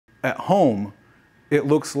at home, it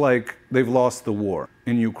looks like they've lost the war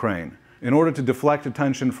in Ukraine. In order to deflect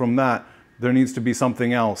attention from that, there needs to be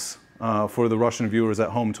something else for the Russian viewers at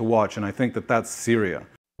home to watch, and I think that that's Syria.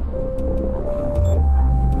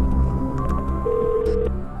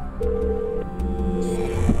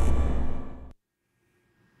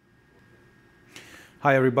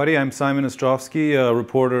 Hi everybody, I'm Simon Ostrovsky, a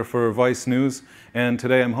reporter for Vice News, and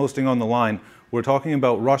today I'm hosting On the Line. We're talking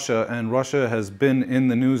about Russia, and Russia has been in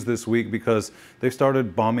the news this week because they've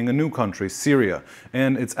started bombing a new country, Syria.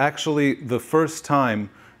 And it's actually the first time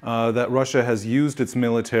that Russia has used its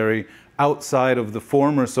military outside of the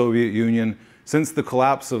former Soviet Union since the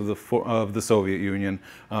collapse of the Soviet Union.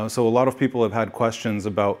 So a lot of people have had questions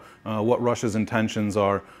about what Russia's intentions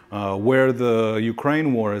are, where the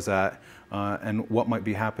Ukraine war is at, and what might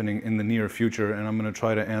be happening in the near future. And I'm going to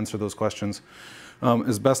try to answer those questions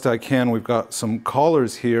as best I can. We've got some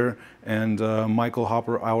callers here, and Michael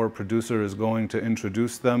Hopper, our producer, is going to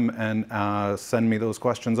introduce them and send me those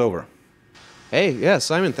questions over. Hey, yeah,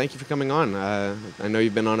 Simon, thank you for coming on. I know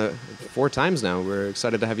you've been on it 4 times now. We're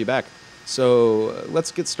excited to have you back. So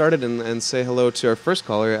let's get started and say hello to our first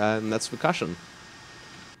caller, and that's Vukashin.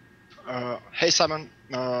 Hey Simon,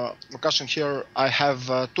 Vukashin here. I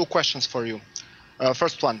have 2 questions for you.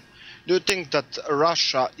 First one, do you think that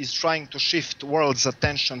Russia is trying to shift world's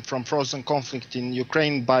attention from frozen conflict in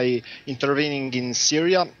Ukraine by intervening in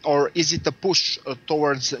Syria, or is it a push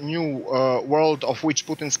towards a new world of which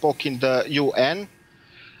Putin spoke in the UN?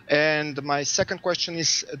 And my second question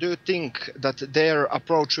is, do you think that their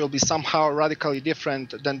approach will be somehow radically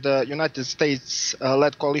different than the United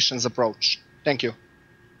States-led coalition's approach? Thank you.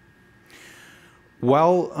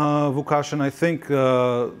 Well, Vukashin, I think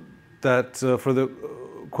that for the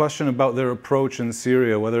question about their approach in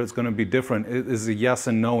Syria, whether it's going to be different, it is a yes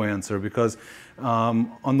and no answer, because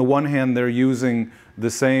on the one hand, they're using the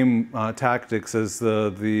same tactics as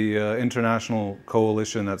the international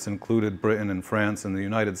coalition that's included Britain and France and the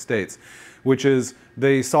United States, which is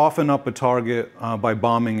they soften up a target by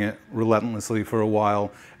bombing it relentlessly for a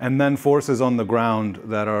while, and then forces on the ground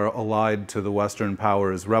that are allied to the Western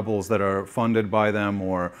powers, rebels that are funded by them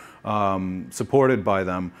or supported by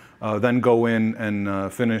them, then go in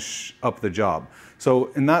and finish up the job.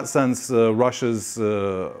 So in that sense, Russia's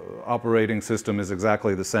operating system is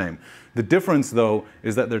exactly the same. The difference, though,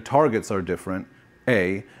 is that their targets are different,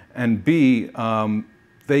 A, and B,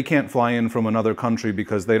 they can't fly in from another country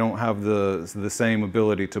because they don't have the same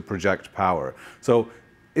ability to project power. So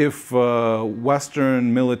if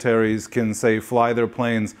Western militaries can, say, fly their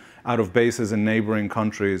planes out of bases in neighboring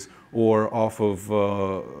countries or off of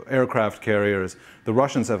aircraft carriers, the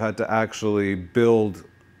Russians have had to actually build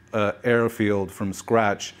an airfield from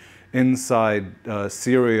scratch inside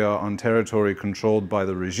Syria on territory controlled by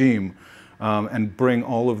the regime, and bring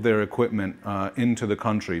all of their equipment into the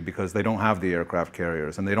country because they don't have the aircraft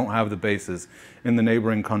carriers and they don't have the bases in the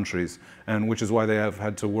neighboring countries, and which is why they have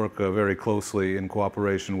had to work very closely in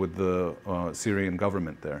cooperation with the Syrian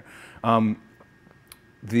government there.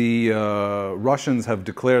 The Russians have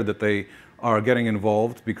declared that they are getting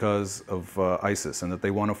involved because of ISIS and that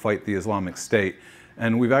they want to fight the Islamic State.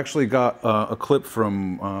 And we've actually got a clip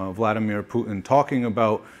from Vladimir Putin talking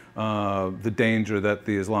about the danger that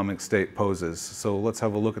the Islamic State poses. So let's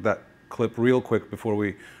have a look at that clip real quick before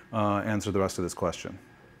we answer the rest of this question.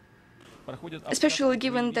 Especially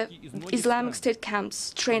given that Islamic State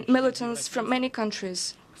camps train militants from many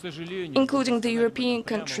countries, including the European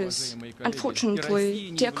countries.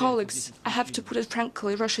 Unfortunately, dear colleagues, I have to put it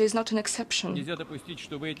frankly, Russia is not an exception.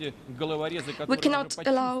 We cannot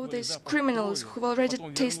allow these criminals who have already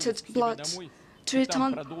tasted blood to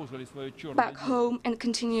return back home and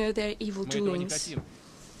continue their evil doings.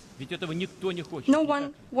 No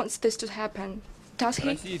one wants this to happen, does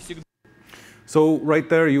he? So right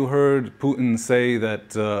there you heard Putin say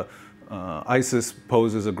that ISIS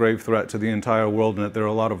poses a grave threat to the entire world and that there are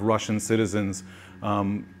a lot of Russian citizens,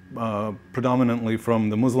 predominantly from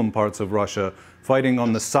the Muslim parts of Russia, fighting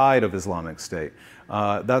on the side of Islamic State.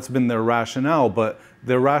 That's been their rationale, but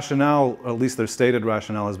their rationale, or at least their stated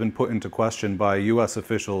rationale, has been put into question by U.S.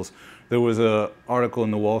 officials. There was an article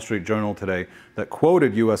in the Wall Street Journal today that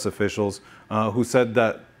quoted U.S. officials who said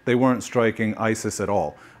that they weren't striking ISIS at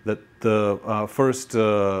all, that the first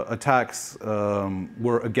attacks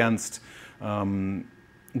were against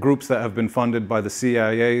groups that have been funded by the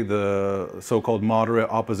CIA, the so-called moderate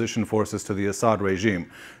opposition forces to the Assad regime.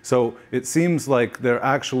 So it seems like their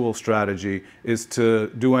actual strategy is to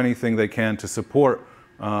do anything they can to support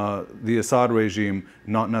the Assad regime,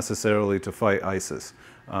 not necessarily to fight ISIS.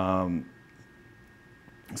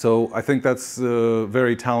 So I think that's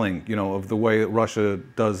very telling, of the way that Russia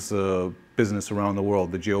does business around the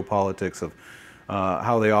world, the geopolitics of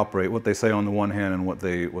how they operate, what they say on the one hand and what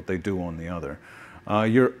they do on the other.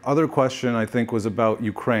 Your other question, I think, was about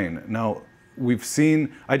Ukraine. Now,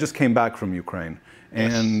 I just came back from Ukraine,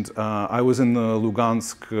 and I was in the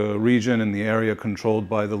Lugansk region, in the area controlled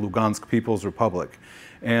by the Lugansk People's Republic.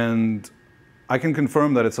 And I can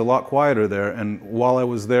confirm that it's a lot quieter there, and while I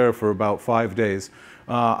was there for about 5 days,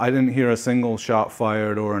 I didn't hear a single shot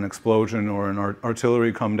fired or an explosion or an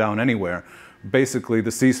artillery come down anywhere. Basically, the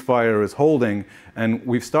ceasefire is holding, and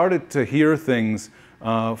we've started to hear things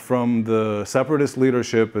from the separatist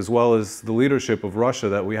leadership as well as the leadership of Russia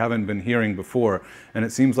that we haven't been hearing before. And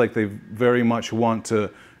it seems like they very much want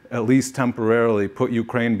to, at least temporarily, put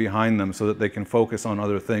Ukraine behind them so that they can focus on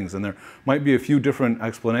other things. And there might be a few different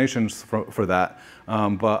explanations for that.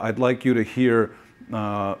 But I'd like you to hear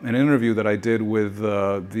an interview that I did with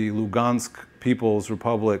the Lugansk People's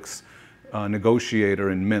Republic's negotiator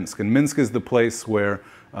in Minsk. And Minsk is the place where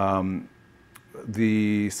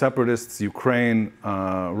the separatists, Ukraine,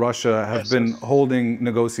 Russia, have been holding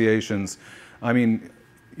negotiations. I mean,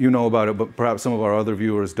 you know about it, but perhaps some of our other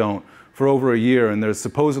viewers don't, for over a year, and there's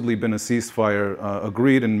supposedly been a ceasefire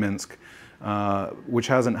agreed in Minsk, which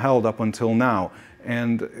hasn't held up until now.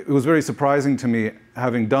 And it was very surprising to me,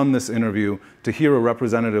 having done this interview, to hear a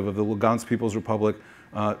representative of the Lugansk People's Republic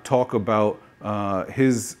talk about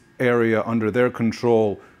his area under their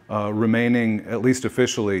control remaining, at least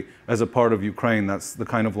officially, as a part of Ukraine. That's the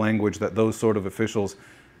kind of language that those sort of officials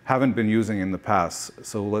haven't been using in the past.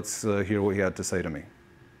 So let's hear what he had to say to me.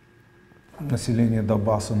 Население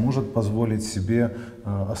Донбасса может позволить себе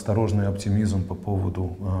осторожный оптимизм по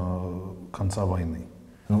поводу конца войны?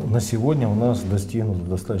 На сегодня у нас достигнуто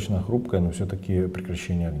достаточно хрупкое, но все-таки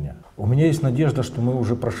прекращение огня. У меня есть надежда, что мы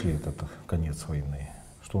уже прошли этот конец войны,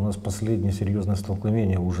 что у нас последнее серьезное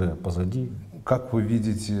столкновение уже позади. Как вы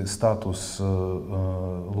видите статус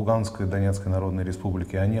Луганской и Донецкой Народной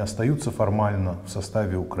Республики? Они остаются формально в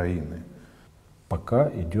составе Украины? Пока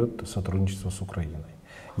идет сотрудничество с Украиной.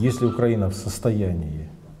 Если Украина в состоянии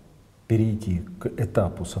перейти к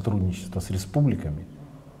этапу сотрудничества с республиками,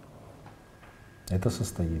 это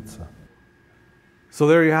состоится. So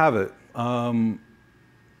there you have it.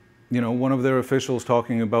 One of their officials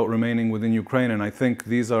talking about remaining within Ukraine, and I think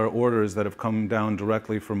these are orders that have come down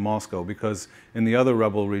directly from Moscow, because in the other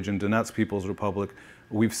rebel region, Donetsk People's Republic,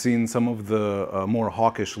 we've seen some of the more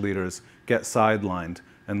hawkish leaders get sidelined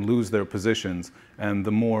and lose their positions, and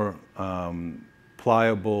the more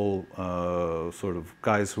pliable sort of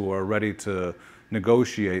guys who are ready to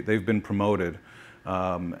negotiate, they've been promoted.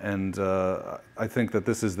 I think that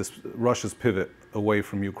this is Russia's pivot away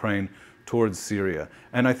from Ukraine towards Syria.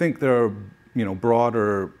 And I think there are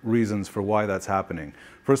broader reasons for why that's happening.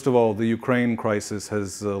 First of all, the Ukraine crisis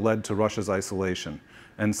has led to Russia's isolation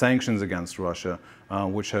and sanctions against Russia,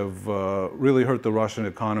 which have really hurt the Russian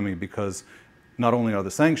economy, because not only are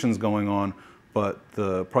the sanctions going on, but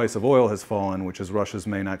the price of oil has fallen, which is Russia's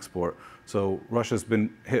main export. So Russia's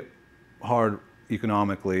been hit hard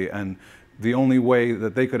economically, and the only way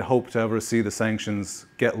that they could hope to ever see the sanctions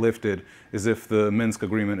get lifted is if the Minsk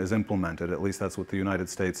agreement is implemented. At least that's what the United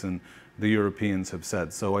States and the Europeans have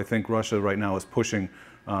said. So I think Russia right now is pushing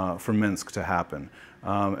for Minsk to happen.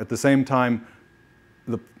 At the same time,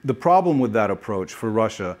 the problem with that approach for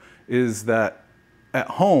Russia is that at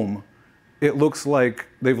home, it looks like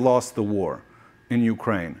they've lost the war in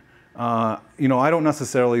Ukraine. I don't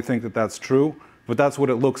necessarily think that that's true, but that's what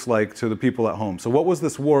it looks like to the people at home. So what was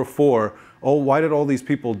this war for? Oh, why did all these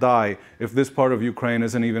people die if this part of Ukraine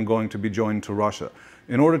isn't even going to be joined to Russia?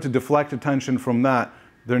 In order to deflect attention from that,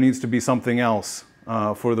 there needs to be something else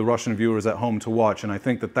for the Russian viewers at home to watch, and I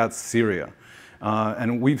think that that's Syria.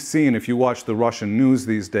 And we've seen, if you watch the Russian news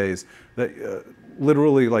these days, that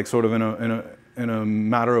literally, like sort of in a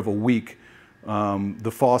matter of a week,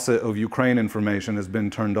 the faucet of Ukraine information has been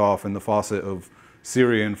turned off, and the faucet of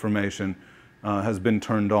Syria information has been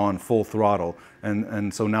turned on full throttle.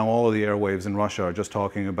 And so now all of the airwaves in Russia are just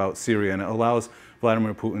talking about Syria, and it allows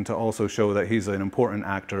Vladimir Putin to also show that he's an important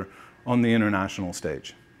actor on the international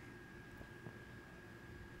stage.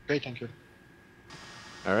 Great, thank you.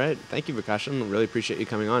 All right, thank you, Vakashin. Really appreciate you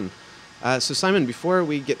coming on. So Simon, before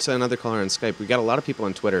we get to another caller on Skype, we got a lot of people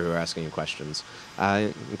on Twitter who are asking you questions,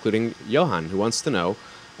 including Johan, who wants to know,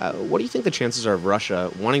 what do you think the chances are of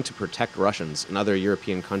Russia wanting to protect Russians in other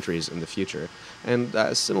European countries in the future? And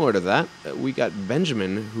similar to that, we got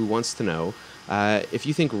Benjamin, who wants to know if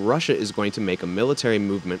you think Russia is going to make a military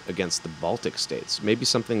movement against the Baltic states, maybe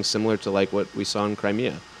something similar to like what we saw in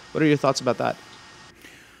Crimea. What are your thoughts about that?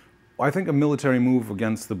 I think a military move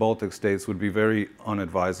against the Baltic states would be very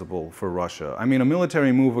unadvisable for Russia. I mean, a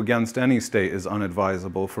military move against any state is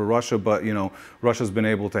unadvisable for Russia, but, you know, Russia's been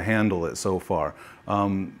able to handle it so far.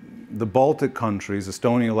 The Baltic countries,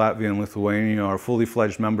 Estonia, Latvia, and Lithuania, are fully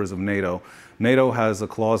fledged members of NATO. NATO has a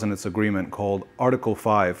clause in its agreement called Article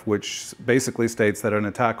 5, which basically states that an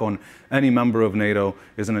attack on any member of NATO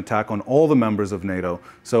is an attack on all the members of NATO.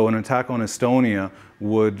 So an attack on Estonia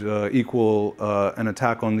would equal an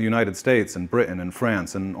attack on the United States and Britain and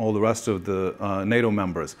France and all the rest of the NATO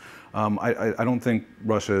members. I don't think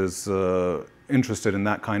Russia is interested in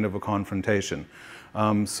that kind of a confrontation.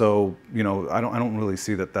 So, you know, I don't really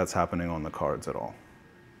see that that's happening on the cards at all.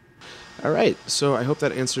 All right, so I hope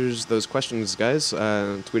that answers those questions, guys.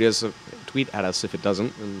 Tweet at us if it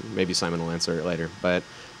doesn't, and maybe Simon will answer it later. But,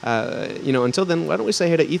 you know, until then, why don't we say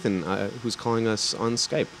hey to Ethan, who's calling us on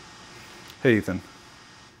Skype. Hey, Ethan.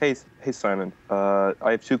 Hey, Simon.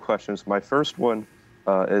 I have two questions. My first one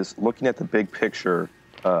is looking at the big picture,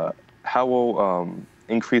 how will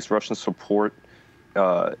increased Russian support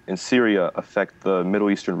in Syria affect the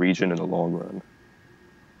Middle Eastern region in the long run?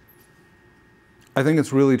 I think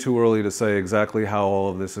it's really too early to say exactly how all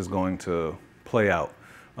of this is going to play out.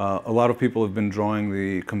 A lot of people have been drawing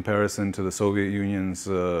the comparison to the Soviet Union's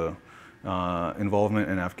involvement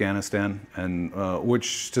in Afghanistan, and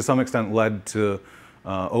which to some extent led to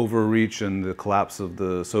overreach and the collapse of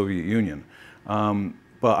the Soviet Union.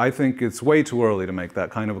 But I think it's way too early to make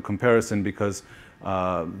that kind of a comparison, because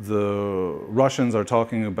the Russians are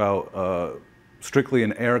talking about strictly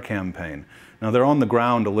an air campaign. Now, they're on the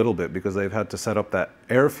ground a little bit because they've had to set up that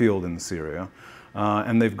airfield in Syria,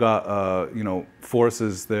 and they've got you know,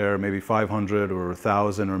 forces there, maybe 500 or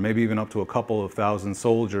 1,000 or maybe even up to a couple of thousand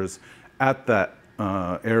soldiers at that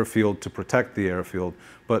airfield to protect the airfield.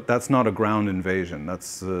 But that's not a ground invasion.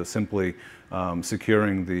 That's simply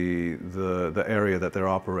securing the area that they're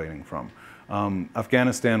operating from.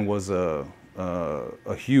 Afghanistan was a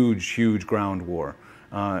huge ground war.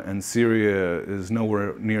 And Syria is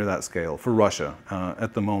nowhere near that scale for Russia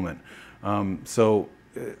at the moment. So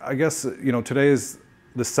I guess, you know, today is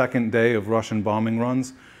the second day of Russian bombing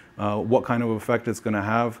runs. What kind of effect it's going to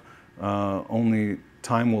have, only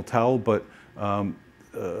time will tell. But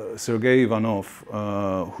Sergei Ivanov,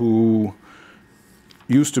 who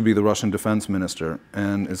used to be the Russian defense minister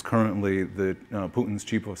and is currently the Putin's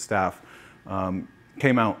chief of staff,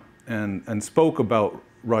 came out and spoke about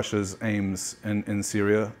Russia's aims in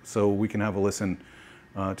Syria, so we can have a listen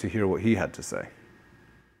to hear what he had to say.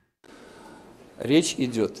 Речь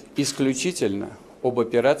идет исключительно об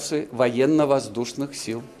операции военно-воздушных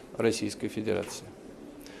сил Российской Федерации.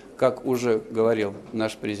 Как уже говорил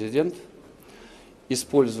наш президент,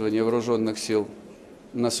 использование вооруженных сил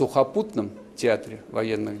на сухопутном театре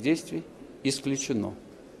военных действий исключено.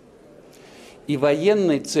 И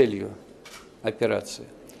военной целью операции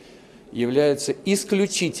является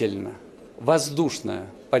исключительно воздушная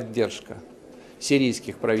поддержка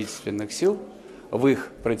сирийских правительственных сил в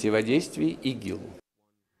их противодействии ИГИЛу.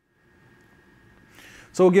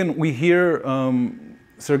 So again, we hear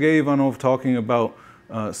Sergei Ivanov talking about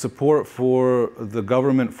support for the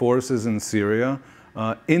government forces in Syria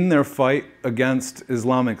in their fight against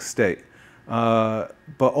Islamic State. But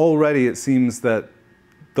already it seems that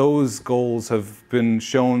those goals have been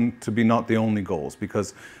shown to be not the only goals,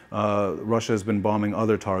 because Russia has been bombing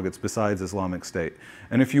other targets besides Islamic State.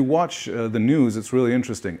 And if you watch the news, it's really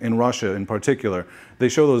interesting. In Russia in particular, they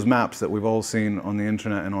show those maps that we've all seen on the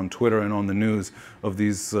internet and on Twitter and on the news of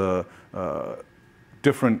these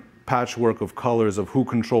different patchwork of colors of who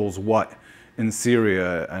controls what in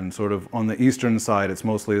Syria. And sort of on the eastern side, it's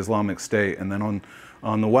mostly Islamic State, and then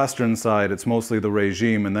on the western side, it's mostly the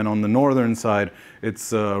regime, and then on the northern side,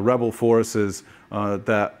 it's rebel forces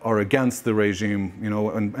that are against the regime, you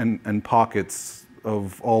know, and pockets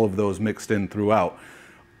of all of those mixed in throughout.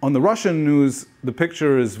 On the Russian news, the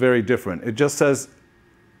picture is very different. It just says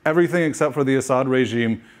everything except for the Assad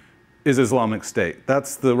regime is Islamic State.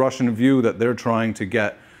 That's the Russian view that they're trying to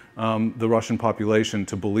get the Russian population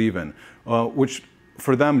to believe in, which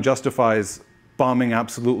for them justifies bombing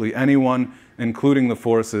absolutely anyone, including the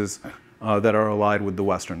forces that are allied with the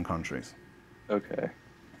Western countries. Okay.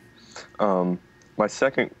 My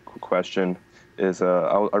second question is,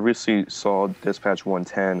 I recently saw Dispatch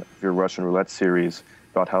 110, your Russian roulette series,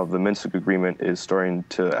 about how the Minsk agreement is starting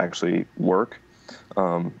to actually work.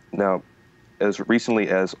 Now, as recently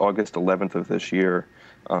as August 11th of this year,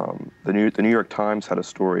 the New York Times had a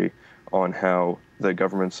story on how the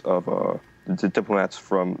governments of the diplomats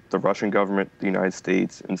from the Russian government, the United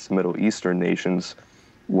States, and some Middle Eastern nations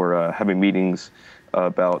were having meetings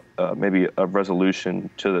about maybe a resolution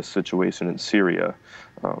to the situation in Syria.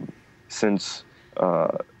 Since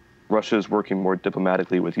Russia is working more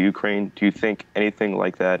diplomatically with Ukraine, do you think anything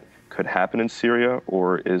like that could happen in Syria,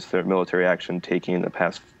 or is there military action taking in the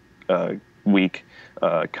past week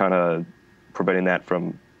kind of preventing that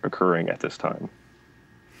from occurring at this time?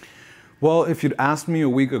 Well, if you'd asked me a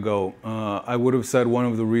week ago, I would have said one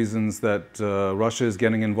of the reasons that Russia is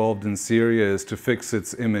getting involved in Syria is to fix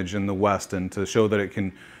its image in the West and to show that it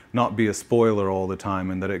can not be a spoiler all the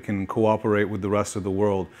time and that it can cooperate with the rest of the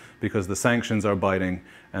world because the sanctions are biting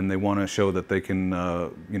and they want to show that they can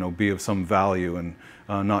be of some value and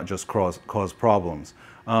not just cause problems.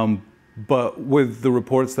 But with the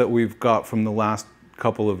reports that we've got from the last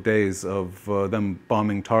couple of days of them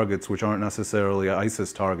bombing targets which aren't necessarily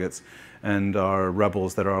ISIS targets and are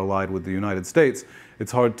rebels that are allied with the United States,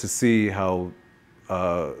 it's hard to see how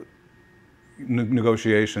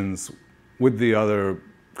negotiations with the other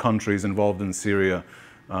countries involved in Syria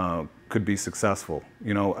could be successful.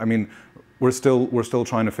 I mean, we're still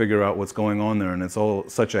trying to figure out what's going on there, and it's all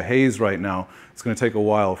such a haze right now. It's going to take a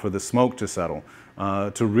while for the smoke to settle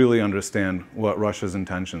to really understand what Russia's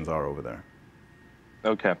intentions are over there.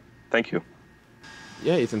 Okay, thank you.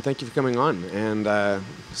 Yeah, Ethan, thank you for coming on. And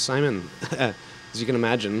Simon, as you can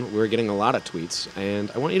imagine, we're getting a lot of tweets, and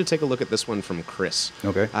I want you to take a look at this one from Chris.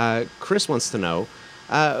 Okay. Chris wants to know,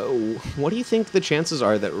 what do you think the chances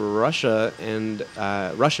are that Russian and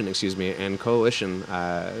coalition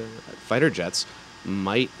fighter jets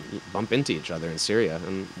might bump into each other in Syria,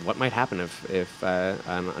 and what might happen if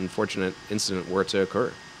an unfortunate incident were to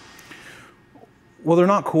occur? Well, they're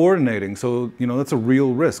not coordinating, so that's a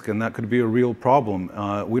real risk, and that could be a real problem.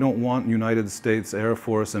 We don't want United States Air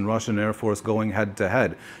Force and Russian Air Force going head to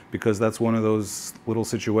head, because that's one of those little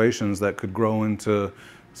situations that could grow into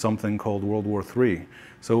something called World War III.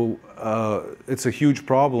 So it's a huge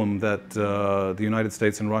problem that the United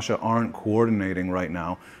States and Russia aren't coordinating right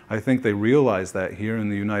now. I think they realize that here in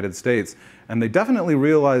the United States, and they definitely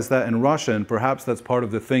realize that in Russia, and perhaps that's part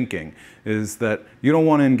of the thinking, is that you don't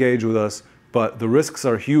want to engage with us, but the risks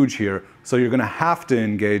are huge here, so you're going to have to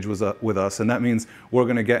engage with us, and that means we're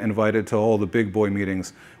going to get invited to all the big boy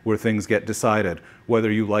meetings where things get decided,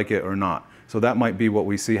 whether you like it or not. So that might be what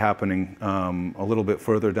we see happening a little bit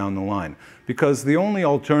further down the line. Because the only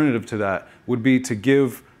alternative to that would be to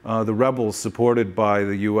give the rebels supported by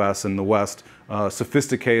the US and the West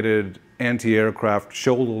sophisticated anti-aircraft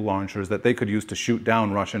shoulder launchers that they could use to shoot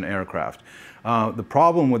down Russian aircraft. The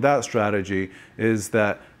problem with that strategy is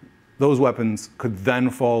that those weapons could then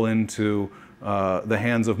fall into the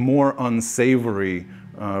hands of more unsavory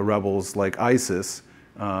rebels like ISIS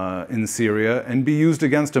in Syria and be used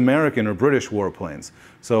against American or British warplanes.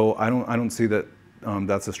 So I don't see that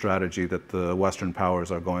that's a strategy that the Western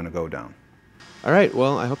powers are going to go down. All right,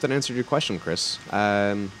 well, I hope that answered your question, Chris.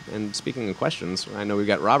 And speaking of questions, I know we've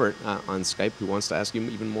got Robert on Skype who wants to ask you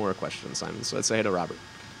even more questions, Simon. So let's say hey to Robert.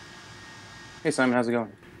 Hey, Simon, how's it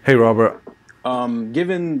going? Hey, Robert.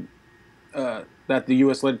 Given that the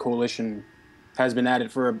U.S.-led coalition has been at it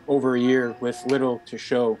for over a year with little to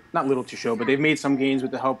show, not little to show, but they've made some gains with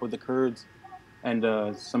the help of the Kurds and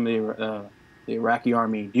some of the Iraqi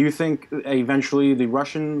army. Do you think eventually the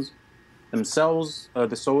Russians themselves,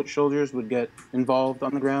 the soldiers, would get involved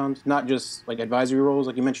on the ground? Not just like advisory roles,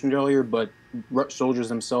 like you mentioned earlier, but soldiers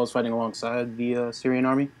themselves fighting alongside the Syrian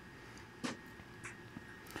army?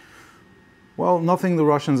 Well, nothing the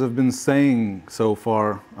Russians have been saying so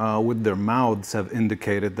far with their mouths have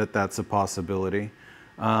indicated that that's a possibility.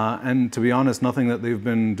 And to be honest, nothing that they've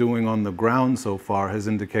been doing on the ground so far has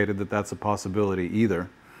indicated that that's a possibility either,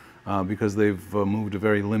 because they've moved a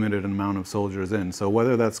very limited amount of soldiers in. So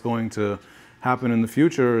whether that's going to happen in the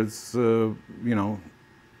future is,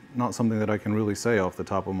 not something that I can really say off the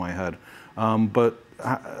top of my head. But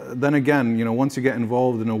then again, once you get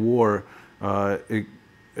involved in a war, it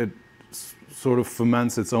sort of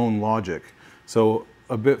foments its own logic. So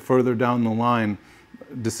a bit further down the line,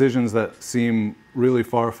 decisions that seem really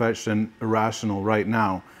far-fetched and irrational right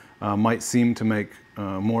now might seem to make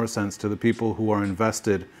more sense to the people who are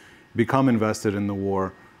become invested in the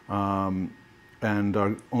war, and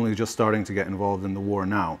are only just starting to get involved in the war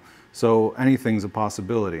now. So anything's a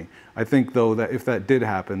possibility. I think, though, that if that did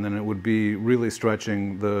happen, then it would be really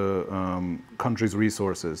stretching the country's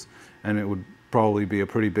resources, and it would probably be a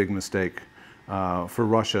pretty big mistake for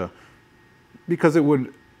Russia, because it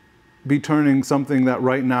would be turning something that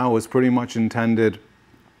right now is pretty much intended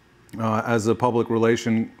as a public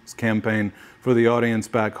relations campaign for the audience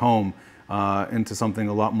back home into something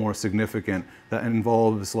a lot more significant that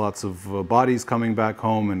involves lots of bodies coming back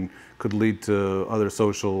home and could lead to other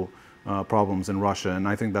social problems in Russia, and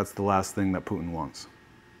I think that's the last thing that Putin wants.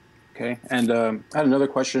 Okay, and I had another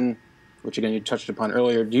question, which again you touched upon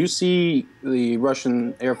earlier. Do you see the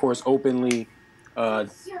Russian Air Force openly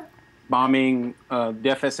bombing the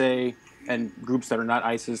FSA and groups that are not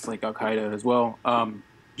ISIS, like Al Qaeda as well?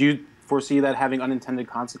 Do you foresee that having unintended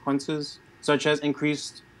consequences, such as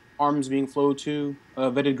increased arms being flowed to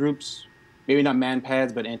vetted groups? Maybe not man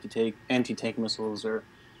pads, but anti-tank missiles or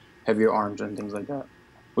heavier arms and things like that,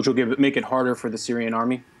 which will make it harder for the Syrian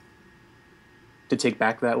army to take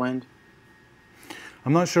back that land?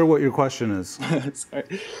 I'm not sure what your question is.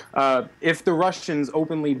 Sorry. If the Russians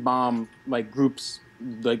openly bomb like groups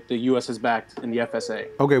like the U.S. has backed in the FSA.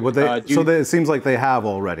 Okay, but it seems like they have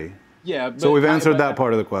already. Yeah. So we've answered that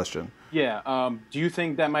part of the question. Yeah. Do you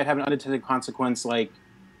think that might have an unintended consequence, like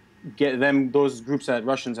those groups that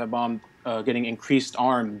Russians have bombed getting increased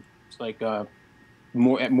arms, like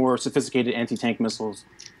more sophisticated anti-tank missiles,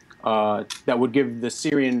 that would give the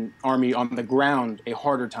Syrian army on the ground a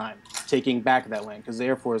harder time taking back that land, because the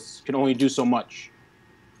Air Force can only do so much.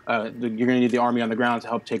 You're going to need the army on the ground to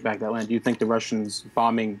help take back that land. Do you think the Russians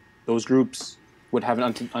bombing those groups would have an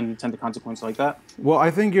unintended consequence like that? Well,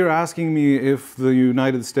 I think you're asking me if the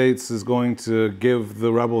United States is going to give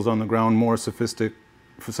the rebels on the ground more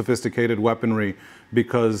sophisticated weaponry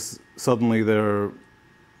because suddenly their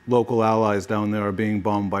local allies down there are being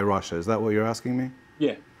bombed by Russia. Is that what you're asking me?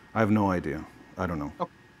 Yeah. I have no idea. I don't know.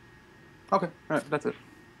 Okay. All right. That's it.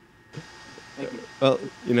 Thank you. Well,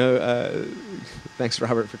 thanks,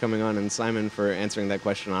 Robert, for coming on, and Simon for answering that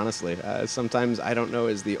question honestly. Sometimes I don't know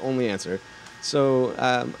is the only answer. So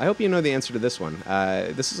I hope you know the answer to this one.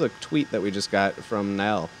 This is a tweet that we just got from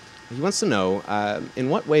Nael. He wants to know, in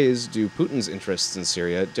what ways do Putin's interests in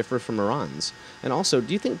Syria differ from Iran's? And also,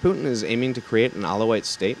 do you think Putin is aiming to create an Alawite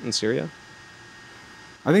state in Syria?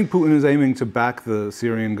 I think Putin is aiming to back the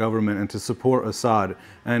Syrian government and to support Assad.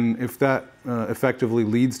 And if that effectively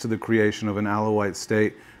leads to the creation of an Alawite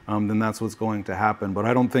state, then that's what's going to happen. But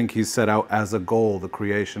I don't think he's set out as a goal the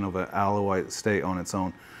creation of an Alawite state on its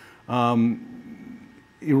own.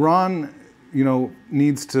 Iran,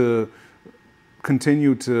 needs to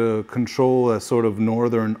continue to control a sort of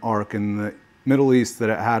northern arc in the Middle East that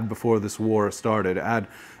it had before this war started. It had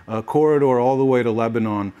a corridor all the way to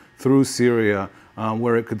Lebanon through Syria,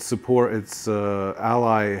 where it could support its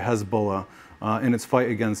ally Hezbollah in its fight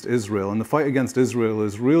against Israel. And the fight against Israel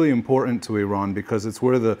is really important to Iran because it's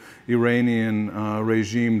where the Iranian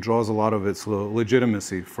regime draws a lot of its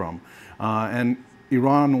legitimacy from. And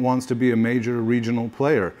Iran wants to be a major regional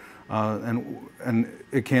player, and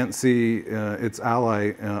it can't see its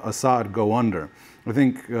ally Assad go under. I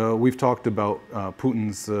think we've talked about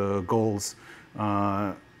Putin's goals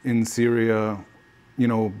in Syria,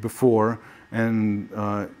 before, and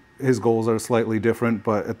his goals are slightly different,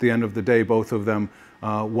 but at the end of the day, both of them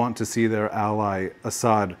want to see their ally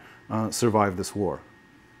Assad survive this war.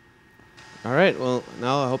 All right, well,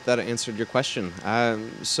 now I hope that answered your question.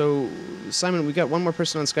 So, Simon, we got one more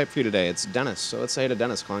person on Skype for you today. It's Dennis. So let's say hi to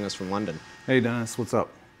Dennis calling us from London. Hey, Dennis, what's up?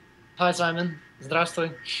 Hi, Simon.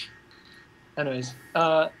 Здравствуй. Anyways,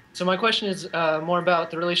 so my question is more about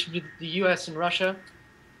the relationship between the U.S. and Russia,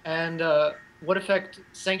 and what effect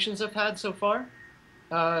sanctions have had so far.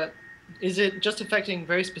 Is it just affecting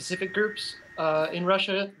very specific groups in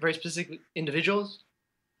Russia, very specific individuals,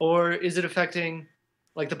 or is it affecting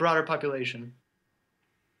like the broader population?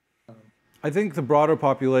 I think the broader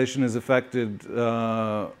population is affected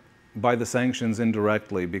by the sanctions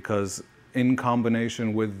indirectly because in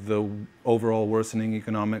combination with the overall worsening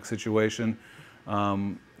economic situation,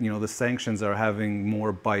 the sanctions are having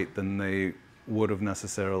more bite than they would have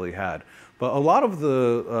necessarily had. But a lot of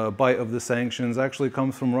the bite of the sanctions actually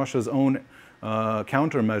comes from Russia's own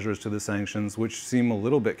countermeasures to the sanctions, which seem a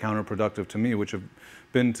little bit counterproductive to me, which have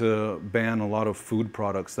been to ban a lot of food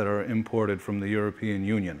products that are imported from the European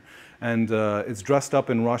Union. And it's dressed up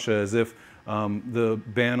in Russia as if the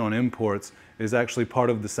ban on imports is actually part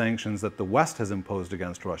of the sanctions that the West has imposed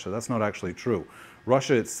against Russia. That's not actually true.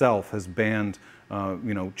 Russia itself has banned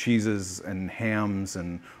cheeses and hams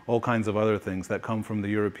and all kinds of other things that come from the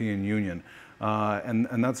European Union.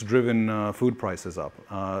 And that's driven food prices up.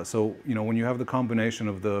 So, when you have the combination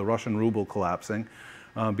of the Russian ruble collapsing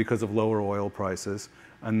because of lower oil prices,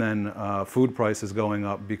 and then food prices going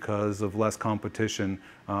up because of less competition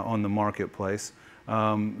on the marketplace,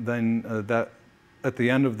 then that, at the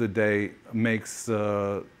end of the day, makes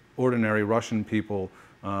ordinary Russian people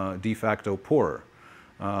de facto poorer.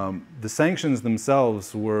 The sanctions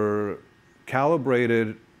themselves were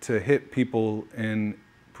calibrated to hit people in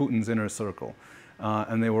Putin's inner circle.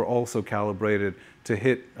 and they were also calibrated to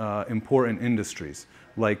hit important industries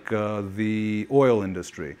like the oil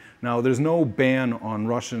industry. Now, there's no ban on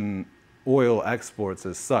Russian oil exports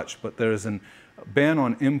as such, but there's a ban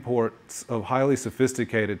on imports of highly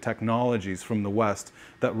sophisticated technologies from the West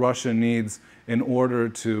that Russia needs in order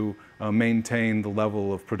to maintain the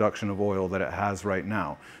level of production of oil that it has right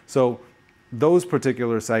now. So those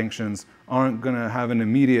particular sanctions aren't going to have an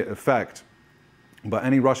immediate effect, but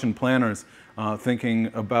any Russian planners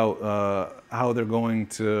thinking about how they're going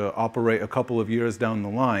to operate a couple of years down the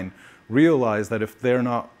line realize that if they're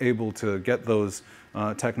not able to get those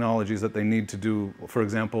technologies that they need to do, for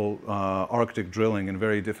example, Arctic drilling in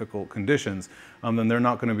very difficult conditions, then they're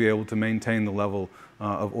not going to be able to maintain the level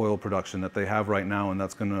of oil production that they have right now, and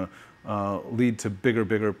that's going to lead to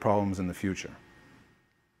bigger problems in the future.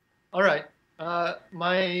 All right. I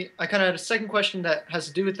kind of had a second question that has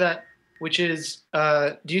to do with that, which is,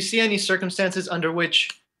 do you see any circumstances under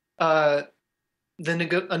which an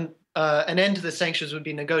end to the sanctions would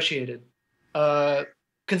be negotiated,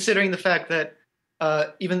 considering the fact that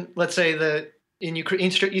even, let's say, in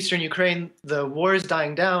eastern Ukraine, the war is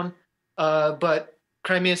dying down, but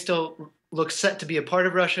Crimea still looks set to be a part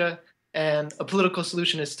of Russia, and a political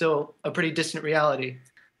solution is still a pretty distant reality.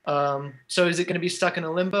 So is it going to be stuck in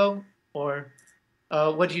a limbo, or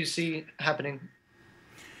what do you see happening?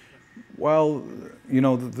 Well, you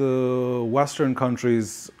know, the Western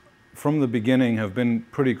countries from the beginning have been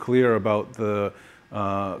pretty clear about the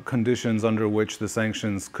conditions under which the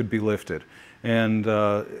sanctions could be lifted. And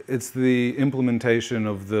it's the implementation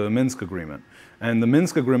of the Minsk Agreement. And the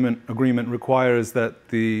Minsk Agreement requires that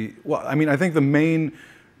I think the main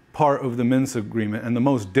part of the Minsk Agreement and the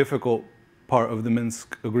most difficult part of the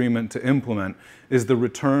Minsk Agreement to implement is the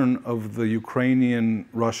return of the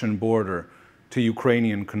Ukrainian-Russian border to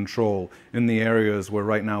Ukrainian control in the areas where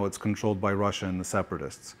right now it's controlled by Russia and the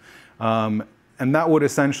separatists. And that would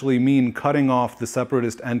essentially mean cutting off the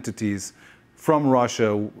separatist entities from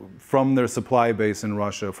Russia, from their supply base in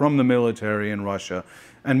Russia, from the military in Russia,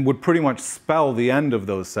 and would pretty much spell the end of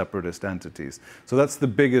those separatist entities. So that's the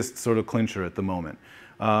biggest sort of clincher at the moment.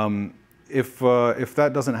 If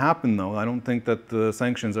that doesn't happen, though, I don't think that the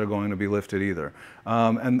sanctions are going to be lifted either.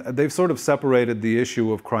 And they've sort of separated the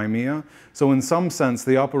issue of Crimea. So in some sense,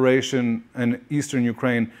 the operation in eastern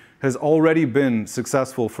Ukraine has already been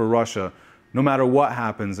successful for Russia, no matter what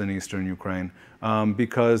happens in eastern Ukraine,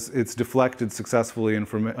 because it's deflected successfully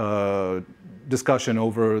discussion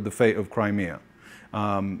over the fate of Crimea.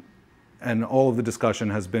 And all of the discussion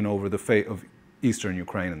has been over the fate of eastern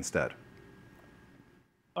Ukraine instead.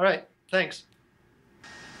 All right, thanks.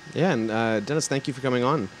 Yeah, and Dennis, thank you for coming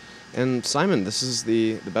on. And Simon, this is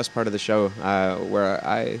the best part of the show where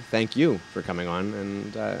I thank you for coming on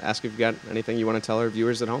and ask if you've got anything you want to tell our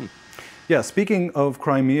viewers at home. Yeah, speaking of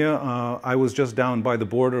Crimea, I was just down by the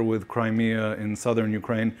border with Crimea in southern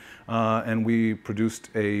Ukraine, and we produced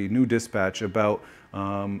a new dispatch about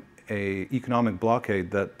an economic blockade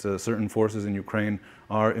that certain forces in Ukraine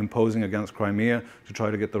are imposing against Crimea to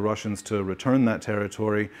try to get the Russians to return that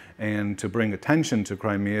territory and to bring attention to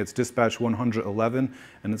Crimea. It's dispatch 111,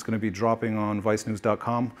 and it's going to be dropping on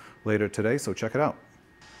vicenews.com later today, so check it out.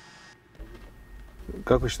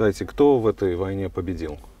 Как вы считаете, кто в этой войне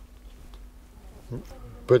победил?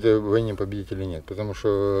 В этой войне победителей нет, потому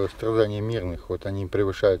что страдания мирных, вот они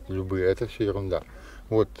превышают любые, это все ерунда.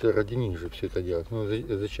 Вот ради них же все это делать. Ну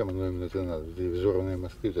зачем оно именно это надо? Взорванные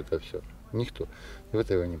мосты, вот это все. Никто. В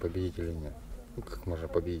этой войне победителей нет. Ну как можно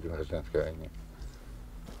победить в гражданской войне?